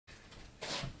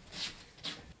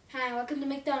Hi, welcome to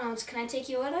McDonald's. Can I take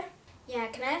your order? Yeah,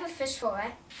 can I have a fish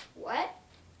fillet? What?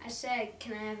 I said,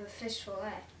 can I have a fish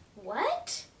fillet?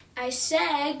 What? I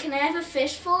said, can I have a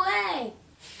fish fillet?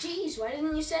 Jeez, why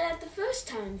didn't you say that the first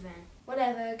time then?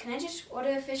 Whatever, can I just order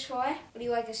a fish fillet? Would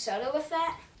you like a soda with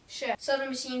that? Sure. Soda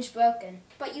machine's broken.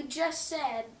 But you just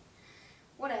said...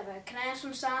 Whatever, can I have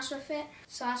some sauce with it?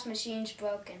 Sauce machine's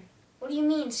broken. What do you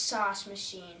mean, sauce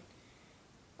machine?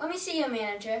 Let me see your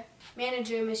manager.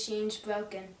 Manager machine's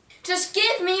broken. Just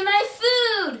give me my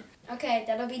food! Okay,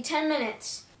 that'll be 10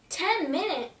 minutes. 10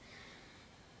 minutes?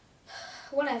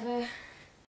 Whatever.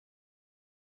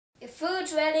 Your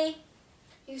food's ready.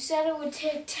 You said it would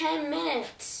take 10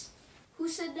 minutes. Who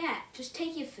said that? Just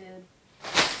take your food.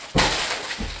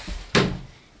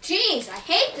 Jeez, I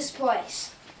hate this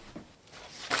place.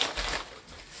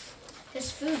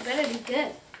 This food better be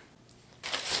good.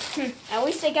 At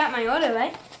least I got my order,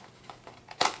 right?